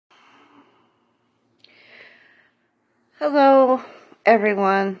Hello,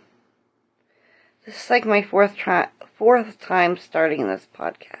 everyone. This is like my fourth time starting this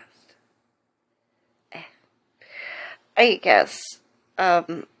podcast. I guess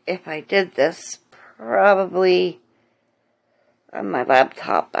if I did this, probably on my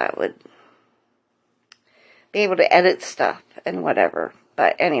laptop, I would be able to edit stuff and whatever.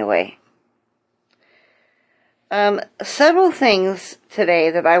 But anyway, several things today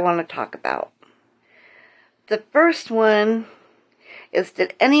that I want to talk about. The first one is,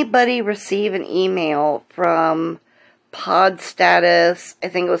 did anybody receive an email from Podstatus? I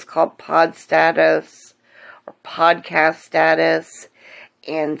think it was called Podstatus or Podcast Status,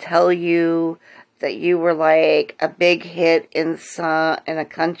 and tell you that you were like a big hit in a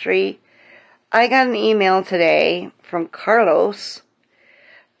country. I got an email today from Carlos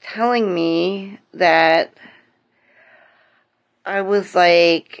telling me that I was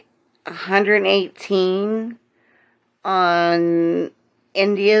like 118 on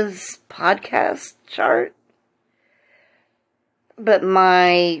India's podcast chart, but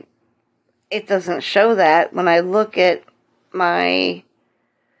it doesn't show that. When I look at my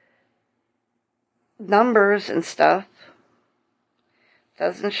numbers and stuff, it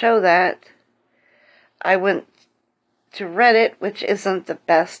doesn't show that. I went to Reddit, which isn't the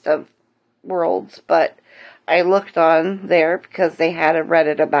best of worlds, but I looked on there because they had a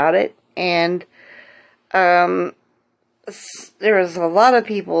Reddit about it, and there was a lot of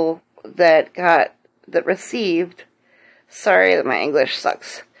people that received, sorry that my English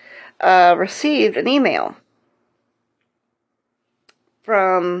sucks, received an email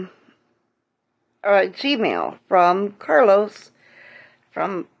from Gmail from Carlos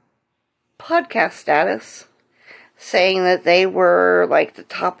from Podcast Status, saying that they were like the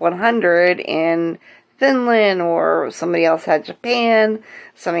top 100 in Finland, or somebody else had Japan,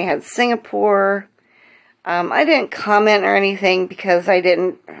 somebody had Singapore. I didn't comment or anything because I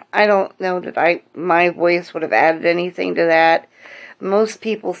don't know that my voice would have added anything to that. Most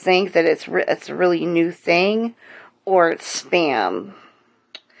people think that it's a really new thing, or it's spam.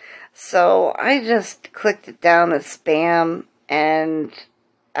 So I just clicked it down as spam and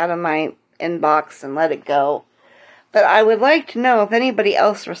out of my inbox and let it go. But I would like to know if anybody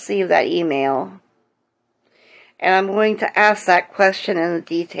else received that email. And I'm going to ask that question in the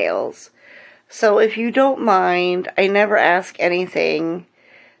details. So if you don't mind, I never ask anything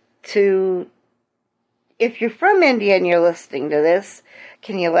if you're from India and you're listening to this,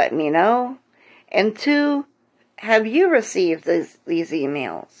 can you let me know? And 2, have you received these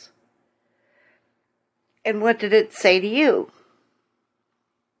emails? And what did it say to you?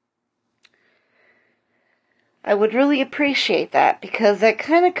 I would really appreciate that, because that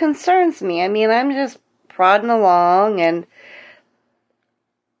kind of concerns me. I mean, I'm just prodding along, and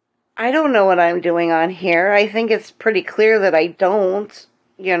I don't know what I'm doing on here. I think it's pretty clear that I don't.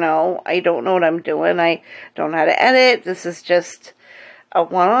 I don't know what I'm doing. I don't know how to edit. This is just a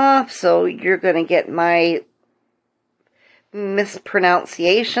one-off, so you're going to get my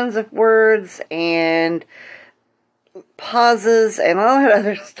mispronunciations of words and pauses and all that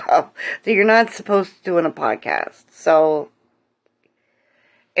other stuff that you're not supposed to do in a podcast. So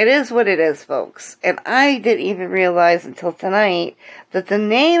it is what it is, folks. And I didn't even realize until tonight that the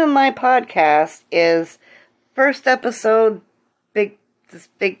name of my podcast is First Episode, Does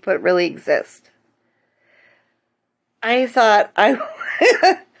Bigfoot Really Exist? I thought I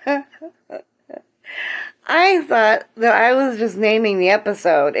thought that I was just naming the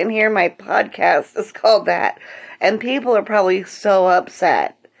episode, and here my podcast is called that. And people are probably so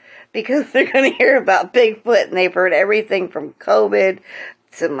upset because they're going to hear about Bigfoot, and they've heard everything from COVID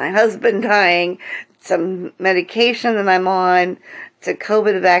to my husband dying, some medication that I'm on, to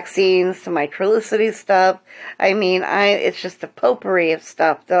COVID vaccines, to my Trulicity stuff. I mean, it's just a potpourri of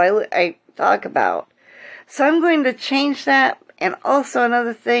stuff that I talk about. So I'm going to change that. And also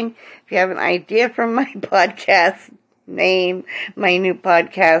another thing, if you have an idea for my podcast name, my new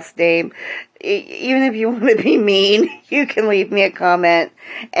podcast name, even if you want to be mean, you can leave me a comment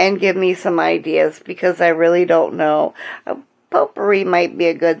and give me some ideas, because I really don't know. Potpourri might be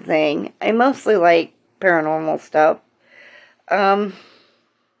a good thing. I mostly like paranormal stuff.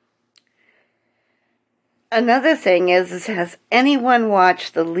 Another thing is, has anyone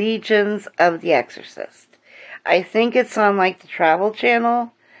watched The Legions of the Exorcist? I think it's on like the Travel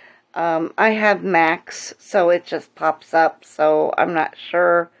Channel. I have Max, so it just pops up, so I'm not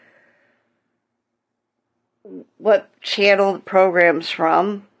sure what channel the program's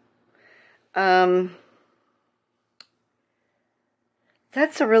from.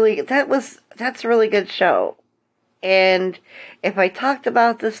 That's a really good show. And if I talked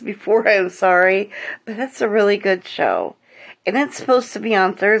about this before, I'm sorry, but it's a really good show. And it's supposed to be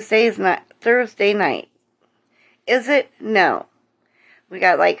on Thursday night. Is it? No. We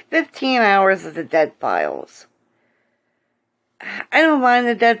got like 15 hours of the Dead Files. I don't mind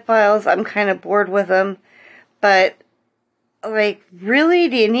the Dead Files. I'm kind of bored with them. But, like, really?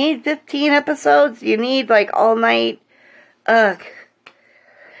 Do you need 15 episodes? Do you need, like, all night? Ugh.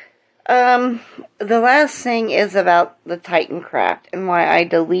 The last thing is about the Titancraft and why I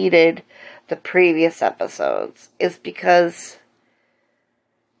deleted the previous episodes is because,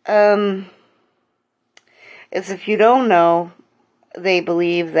 as if you don't know, they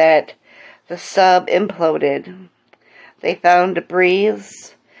believe that the sub imploded. They found debris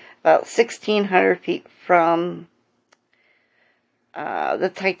about 1,600 feet from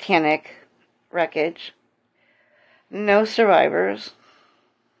the Titanic wreckage. No survivors.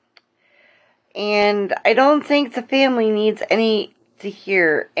 And I don't think the family needs to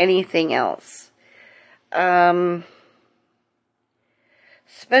hear anything else. Especially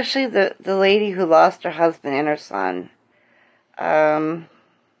the lady who lost her husband and her son.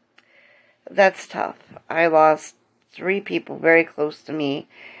 That's tough. I lost 3 people very close to me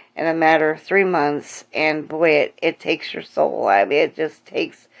in a matter of 3 months, and boy, it takes your soul. I mean, it just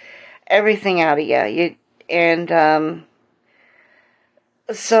takes everything out of you.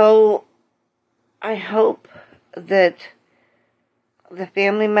 So I hope that the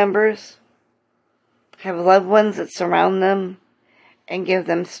family members have loved ones that surround them and give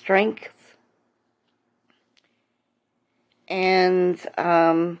them strength and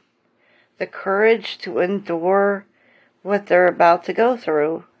the courage to endure what they're about to go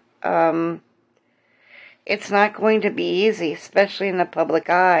through. It's not going to be easy, especially in the public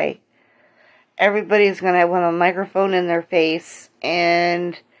eye. Everybody's going to have a microphone in their face,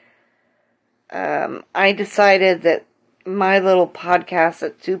 and I decided that my little podcast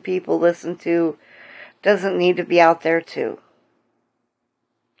that 2 people listen to doesn't need to be out there too.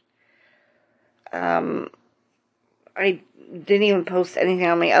 I didn't even post anything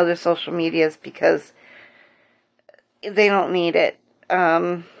on my other social medias because they don't need it.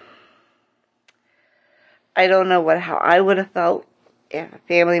 I don't know how I would have felt if a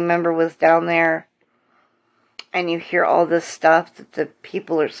family member was down there and you hear all this stuff that the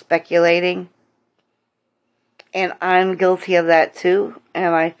people are speculating. And I'm guilty of that too,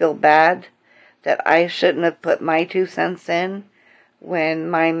 and I feel bad that I shouldn't have put my 2 cents in when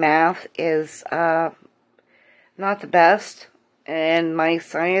my math is not the best, and my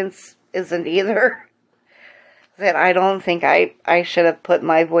science isn't either. That I don't think I should have put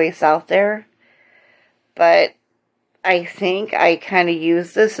my voice out there. But I think I kind of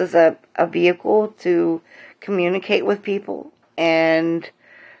use this as a vehicle to communicate with people and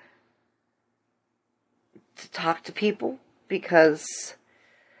to talk to people, because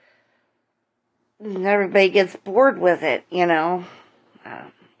everybody gets bored with it, you know.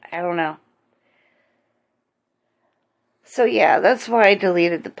 I don't know. So yeah, that's why I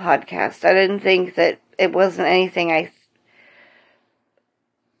deleted the podcast. I didn't think that it wasn't anything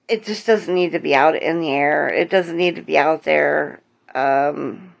it just doesn't need to be out in the air. It doesn't need to be out there. I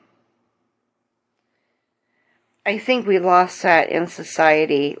think we lost that in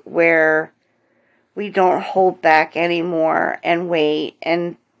society where we don't hold back anymore and wait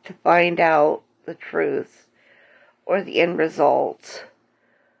and to find out the truth or the end result.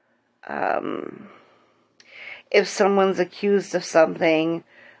 If someone's accused of something,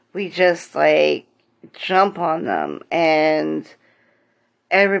 we just jump on them, and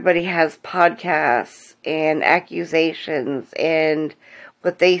everybody has podcasts and accusations and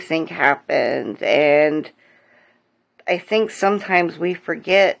what they think happened, and I think sometimes we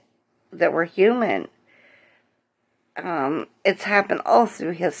forget that we're human. It's happened all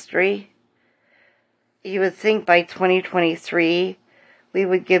through history. You would think by 2023 we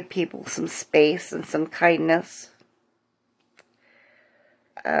would give people some space and some kindness.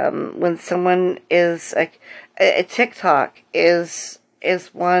 When someone is a TikTok is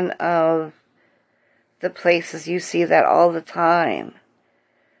one of the places you see that all the time.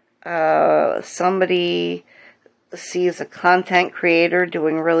 Somebody sees a content creator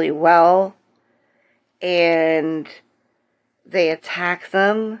doing really well, and they attack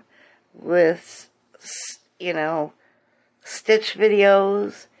them with, stitch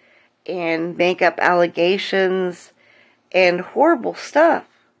videos and make up allegations and horrible stuff.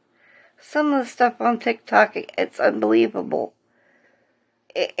 Some of the stuff on TikTok, it's unbelievable.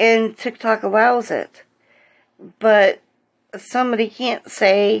 And TikTok allows it. But somebody can't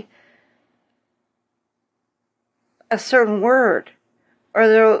say a certain word, or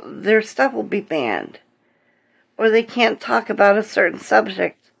their stuff will be banned. or they can't talk about a certain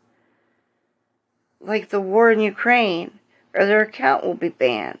subject, like the war in Ukraine, or their account will be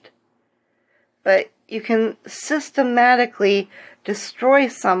banned. But you can systematically destroy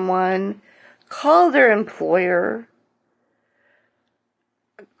someone, call their employer,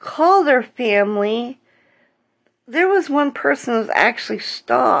 call their family. There was one person who was actually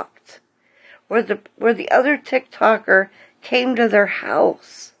stalked, where the other TikToker came to their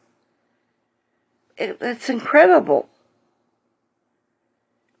house. It's incredible.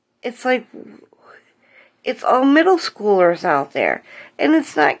 It's like, it's all middle schoolers out there, and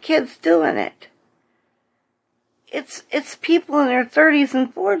it's not kids doing it. It's people in their 30s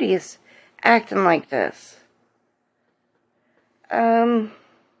and 40s acting like this.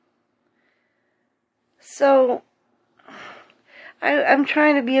 So I'm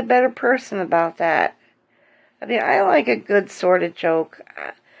trying to be a better person about that. I mean, I like a good sort of joke.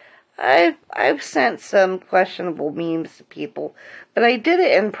 I've sent some questionable memes to people, but I did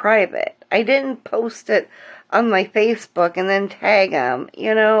it in private. I didn't post it on my Facebook and then tag them.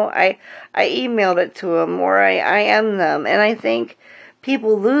 You know, I emailed it to them, or I IM them, and I think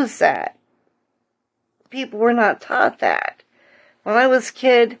people lose that. People were not taught that. When I was a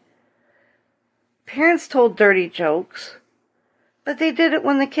kid, parents told dirty jokes, but they did it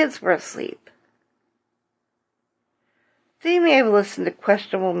when the kids were asleep. They may have listened to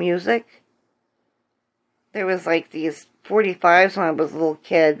questionable music. There was like these 45s when I was a little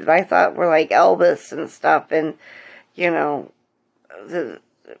kid that I thought were like Elvis and stuff, and you know, the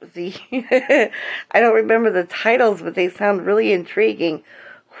I don't remember the titles, but they sound really intriguing.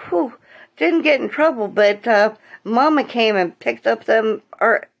 Whew, didn't get in trouble, but Mama came and picked up them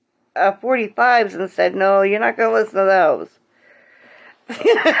 45s and said, "No, you're not going to listen to those."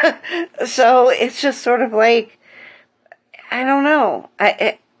 So it's just sort of like, I don't know.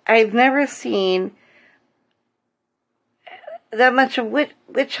 I've never seen that much of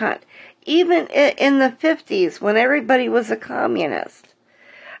witch hunt. Even in the 50s, when everybody was a communist.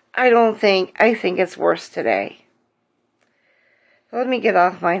 I think it's worse today. Let me get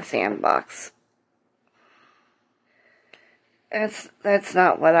off my sandbox. That's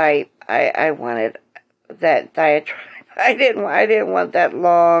not what I wanted. That diatribe. I didn't want that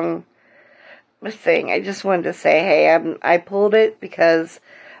long thing. I just wanted to say, hey, I pulled it because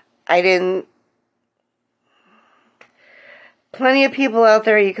I didn't. Plenty of people out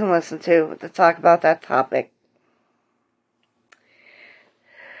there you can listen to talk about that topic.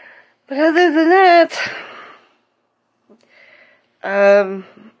 But other than that,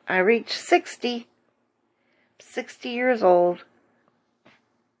 I reached 60 years old.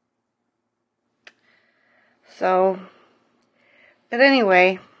 So, but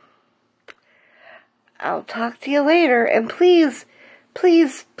anyway, I'll talk to you later. And please,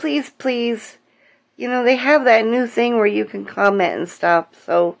 please, please, please, you know, they have that new thing where you can comment and stuff.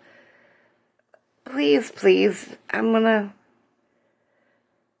 So, please, please, I'm going to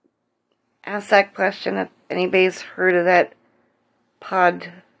ask that question if anybody's heard of that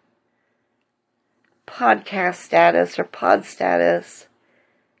podcast status or Podstatus.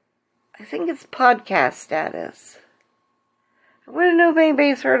 I think it's podcast status. I want to know if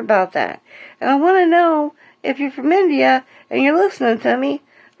anybody's heard about that. And I want to know if you're from India and you're listening to me,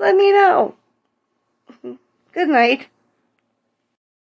 let me know. Good night.